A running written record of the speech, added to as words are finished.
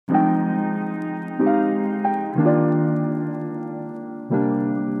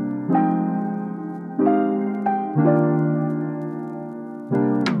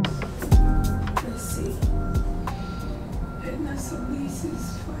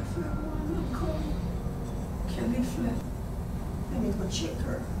Let me go check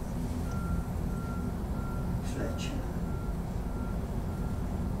her. Fletcher.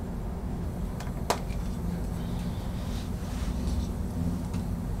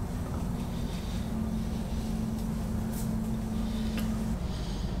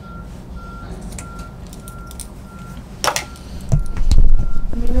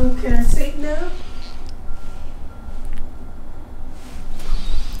 You know, can I say it now?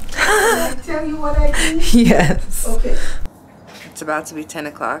 Can I tell you what I did? Yes. Okay. It's about to be 10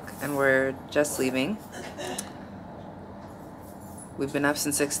 o'clock and we're just leaving. We've been up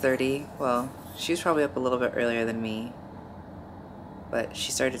since 6:30. Well, she was probably up a little bit earlier than me, but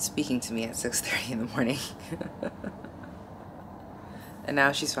she started speaking to me at 6:30 in the morning. And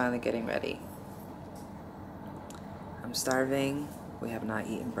now she's finally getting ready. I'm starving. We have not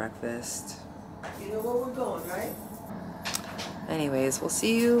eaten breakfast. You know where we're going, right? Anyways, we'll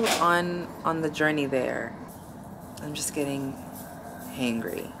see you on the journey there. I'm just getting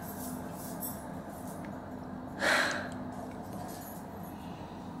hangry.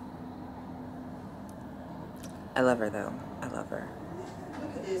 I love her though. I love her.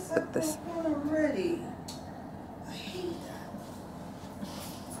 Look at this. But this already. I hate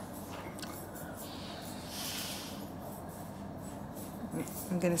that.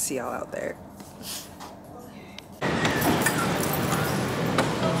 I'm gonna see y'all out there.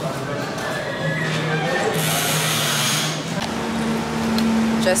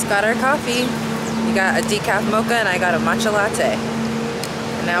 Just got our coffee. We got a decaf mocha and I got a matcha latte.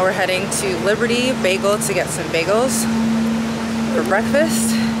 And now we're heading to Liberty Bagel to get some bagels for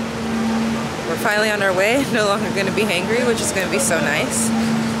breakfast. We're finally on our way, no longer gonna be hangry, which is gonna be so nice.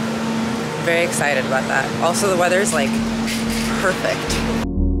 Very excited about that. Also, the weather's like perfect.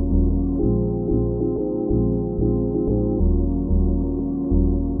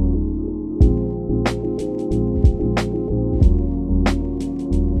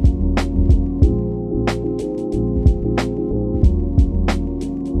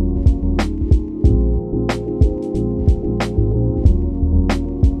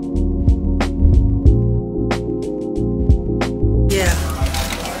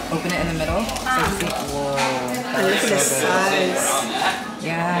 Open it in the middle. So you see, whoa, that Look is at the so good. size.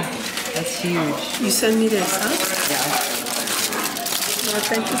 Yeah, that's huge. You send me this, huh? Yeah. Lord,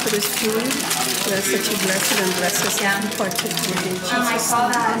 thank you for this food. You are such a blessed and bless us and partake with in Jesus' I saw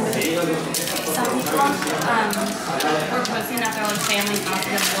that some people were posting that their own family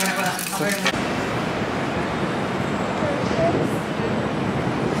positive or whatever that's covered.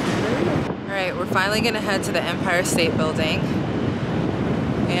 Alright, we're finally gonna head to the Empire State Building.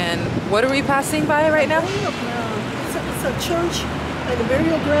 And what are we passing by right now? Burial ground. It's a church, and the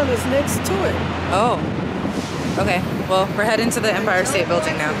burial ground is next to it. Oh, okay. Well, we're heading to the Empire State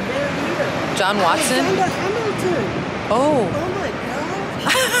Building now. John Watson? Alexander Hamilton. Oh. Oh my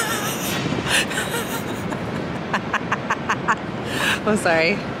God. I'm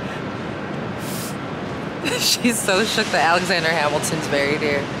sorry. She's so shook that Alexander Hamilton's buried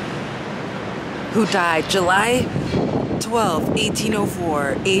here. Who died July 12,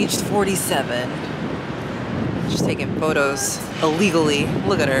 1804, aged 47. Just taking photos illegally.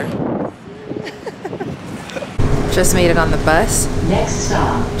 Look at her. Just made it on the bus. Next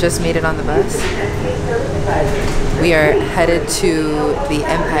stop. Just made it on the bus. We are headed to the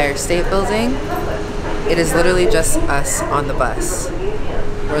Empire State Building. It is literally just us on the bus.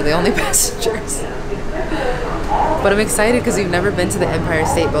 We're the only passengers. But I'm excited because we've never been to the Empire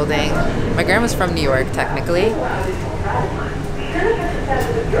State Building. My grandma's from New York, technically.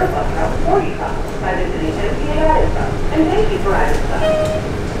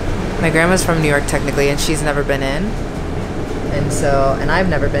 My grandma's from New York, technically, and she's never been in. And I've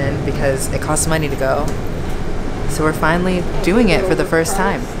never been because it costs money to go. So we're finally doing it for the first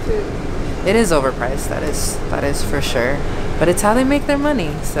time. It is overpriced, that is for sure. But it's how they make their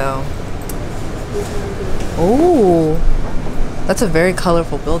money, so. Oh, that's a very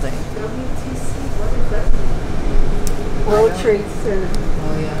colorful building. World Trade Center.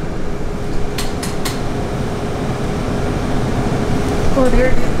 Oh yeah. Oh, there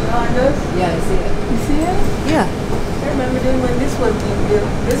it is behind us. Yeah, I see it. You see it? Yeah. I remember then when this was being built.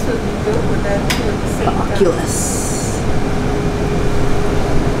 This was being built with that too at the same time. Oculus.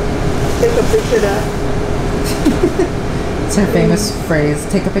 Take a picture of that. It's her famous phrase.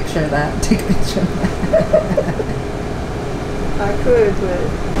 Take a picture of that. Take a picture of that. I could, but.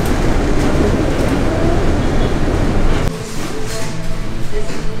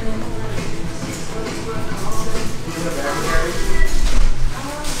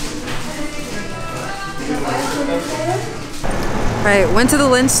 Alright, went to the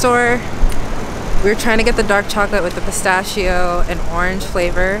lens store. We're trying to get the dark chocolate with the pistachio and orange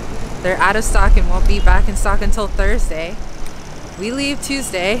flavor. They're out of stock and won't be back in stock until Thursday. We leave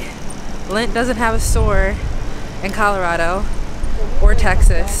Tuesday. Lint doesn't have a store in Colorado or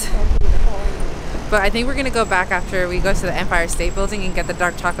Texas. But I think we're gonna go back after we go to the Empire State Building and get the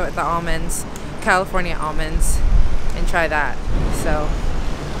dark chocolate with the almonds, California almonds, and try that. So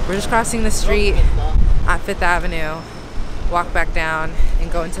we're just crossing the street at 5th Avenue, walk back down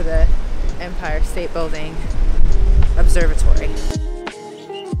and go into the Empire State Building Observatory.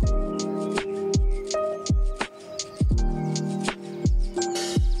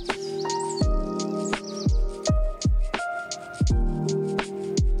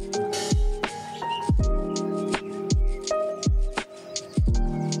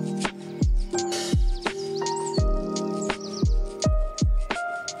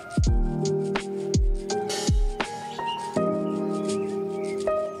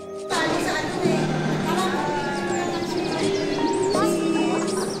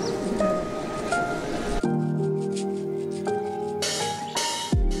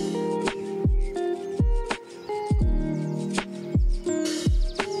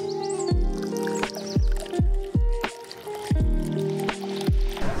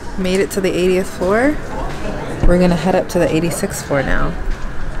 Made it to the 80th floor. We're gonna head up to the 86th floor now.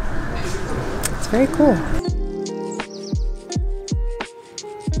 It's very cool.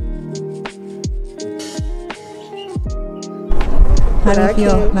 How do you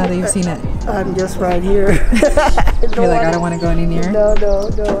feel now that you've seen it? I'm just right here. You're like, I don't want to go any nearer? No, I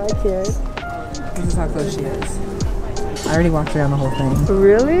can't. This is how close she is. I already walked around the whole thing.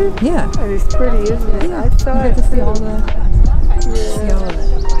 Really? Yeah. And it's pretty, isn't it? Yeah. I saw you it. get to see all of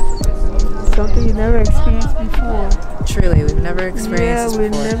it. Something you never experienced before. Truly, we've never experienced this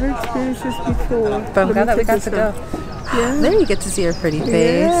before. Yeah, we've never experienced this before. But I'm glad that we got to go. Yeah. There you get to see her pretty face.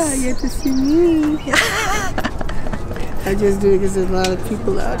 Yeah, you get to see me. I just do it because there's a lot of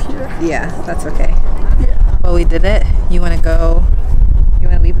people out here. Yeah, that's okay. Yeah. Well, we did it. You want to go? You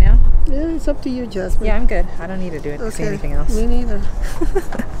want to leave now? Yeah, it's up to you, Jasmine. Yeah, I'm good. I don't need to do it. Okay. See anything else. Me neither.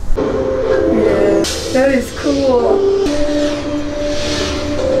 Yeah, that is cool.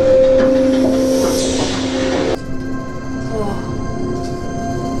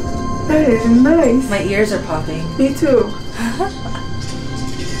 That is nice. My ears are popping. Me too.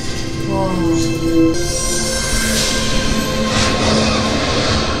 Whoa.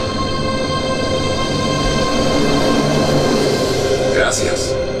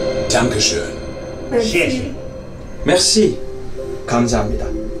 Gracias. Dankeschön. Merci. Merci. 감사합니다.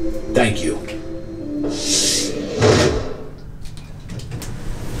 Thank you.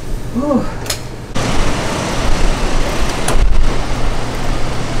 Ooh.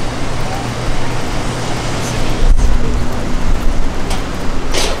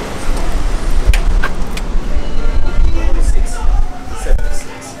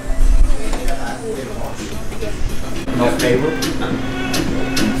 No flavor.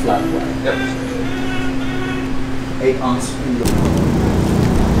 Flat white. Yep. 8 ounce.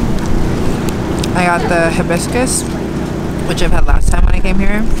 I got the hibiscus, which I've had last time when I came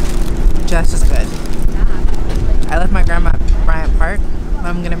here. Just as good. I left my grandma at Bryant Park.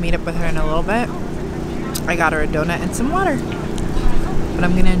 I'm gonna meet up with her in a little bit. I got her a donut and some water. But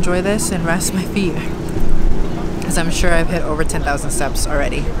I'm gonna enjoy this and rest my feet, because I'm sure I've hit over 10,000 steps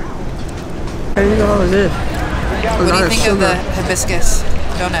already. There you go, it is. What do you think of the hibiscus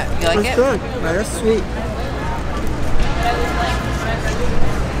donut? You like it? That's good. Well, that's sweet.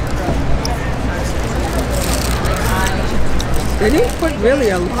 They didn't put really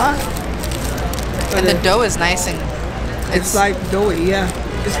a lot. And the dough is nice and it's like doughy, yeah.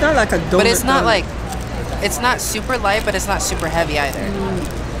 It's not like a donut. But it's not like, it's not super light, but it's not super heavy either.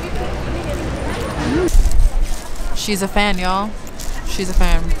 She's a fan, y'all. She's a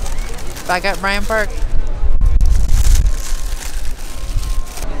fan. Back at Bryant Park.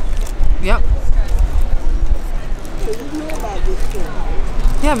 Yep.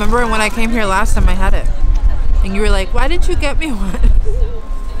 Yeah, remember when I came here last time I had it? And you were like, why didn't you get me one?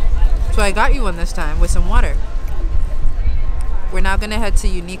 So I got you one this time with some water. We're now gonna head to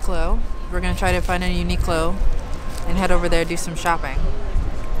Uniqlo. We're gonna try to find a Uniqlo and head over there, do some shopping.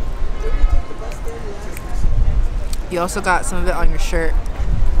 You also got some of it on your shirt.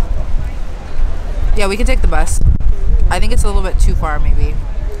 Yeah, we can take the bus. I think it's a little bit too far, maybe.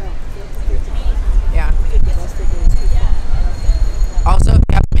 Yeah. Also, if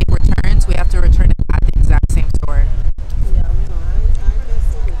we have to make returns, we have to return it at the exact same store.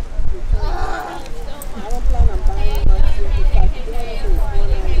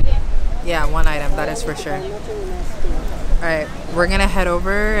 Yeah, one item, that is for sure. Alright, we're gonna head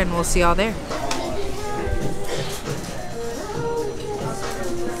over and we'll see y'all there.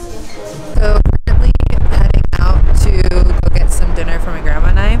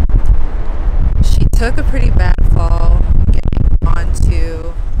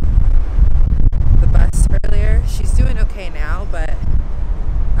 okay now, but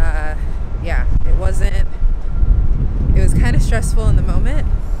yeah, it was kind of stressful in the moment,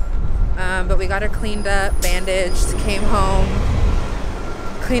 but we got her cleaned up, bandaged, came home,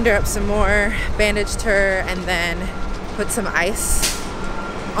 cleaned her up some more, bandaged her, and then put some ice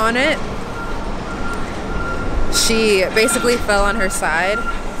on it. She basically fell on her side,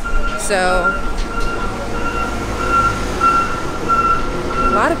 so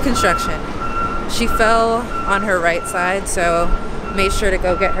a lot of construction. She fell on her right side, so made sure to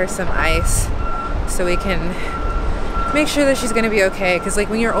go get her some ice so we can make sure that she's gonna be okay, because like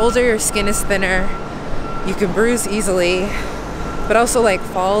when you're older, your skin is thinner, you can bruise easily, but also like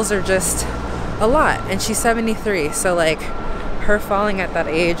falls are just a lot, and she's 73, so like her falling at that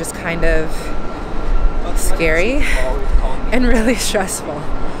age is kind of scary and really stressful.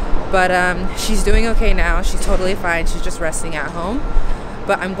 But she's doing okay now. She's totally fine. She's just resting at home.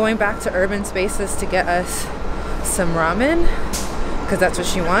 But I'm going back to Urban Spaces to get us some ramen, because that's what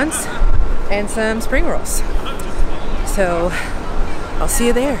she wants, and some spring rolls. So I'll see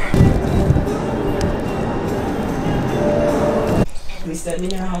you there. Please let me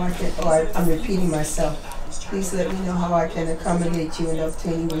know how I can, I'm repeating myself. Please let me know how I can accommodate you in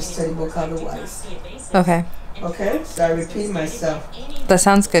obtaining your study book otherwise. Okay. Okay? So I repeat myself. That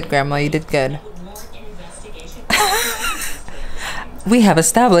sounds good, Grandma. You did good. We have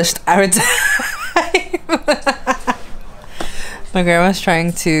established our time. My grandma's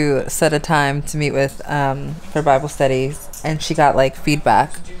trying to set a time to meet with for Bible studies, and she got like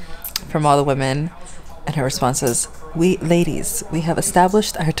feedback from all the women, and her response was, "We ladies, we have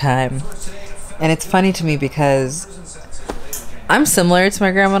established our time." And it's funny to me because I'm similar to my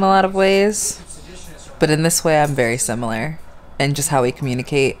grandma in a lot of ways, but in this way I'm very similar, and just how we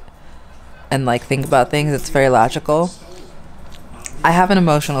communicate and like think about things, it's very logical. I have an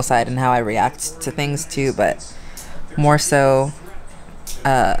emotional side in how I react to things too, but more so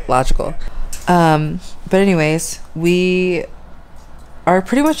logical. But anyways, we are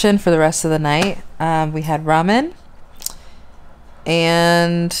pretty much in for the rest of the night. We had ramen,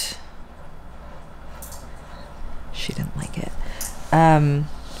 and she didn't like it.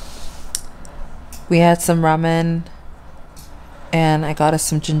 We had some ramen, and I got us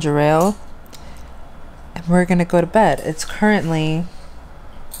some ginger ale, and we're gonna go to bed. It's currently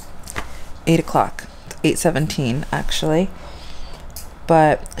 8 o'clock, 8:17 actually,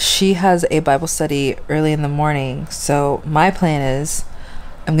 but she has a Bible study early in the morning, so my plan is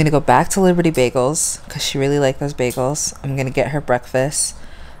I'm gonna go back to Liberty Bagels because she really liked those bagels. I'm gonna get her breakfast.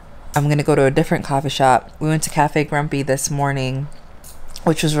 I'm gonna go to a different coffee shop. We went to Cafe Grumpy this morning,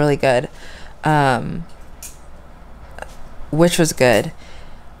 which was really good.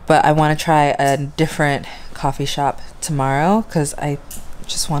 But I want to try a different coffee shop tomorrow because I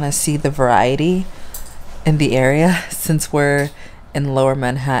just want to see the variety in the area since we're in Lower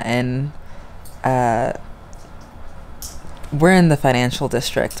Manhattan. We're in the financial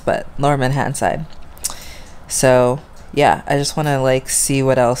district, but Lower Manhattan side. So yeah, I just want to like see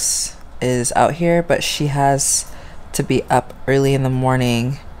what else is out here, but she has to be up early in the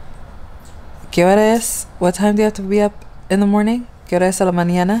morning. ¿Qué hora es? What time do you have to be up in the morning? ¿Qué hora es a la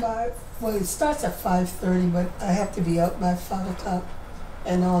mañana? Well, it starts at 5:30, but I have to be up by 5 o'clock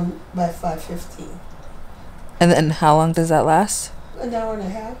and on by 5:15. And then how long does that last? An hour and a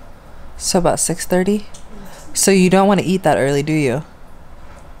half. So about 6:30? So you don't want to eat that early, do you?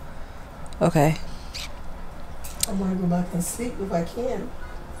 Okay. I want to go back and sleep if I can.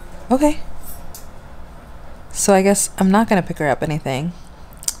 Okay. So I guess I'm not going to pick her up anything.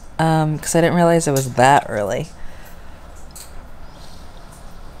 Because I didn't realize it was that early.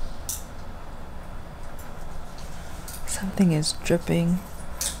 Something is dripping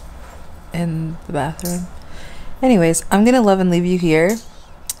in the bathroom. Anyways, I'm going to love and leave you here.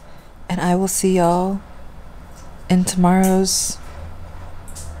 And I will see y'all in tomorrow's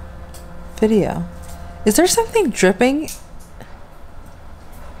video. Is there something dripping?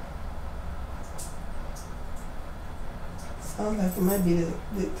 Sounds like it might be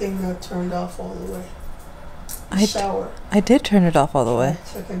the thing that turned off all the way. Shower. I did turn it off all the way.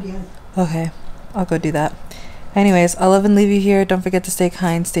 Check again. Okay, I'll go do that. Anyways, I'll love and leave you here. Don't forget to stay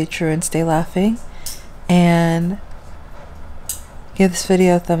kind, stay true, and stay laughing. And give this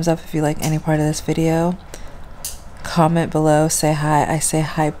video a thumbs up if you like any part of this video. Comment below, say hi, I say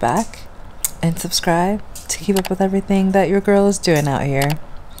hi back. And subscribe to keep up with everything that your girl is doing out here.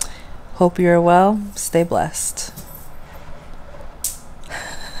 Hope you're well. Stay blessed.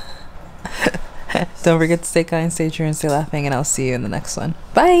 Don't forget to stay kind, stay true, and stay laughing. And I'll see you in the next one.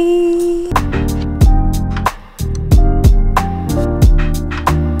 Bye!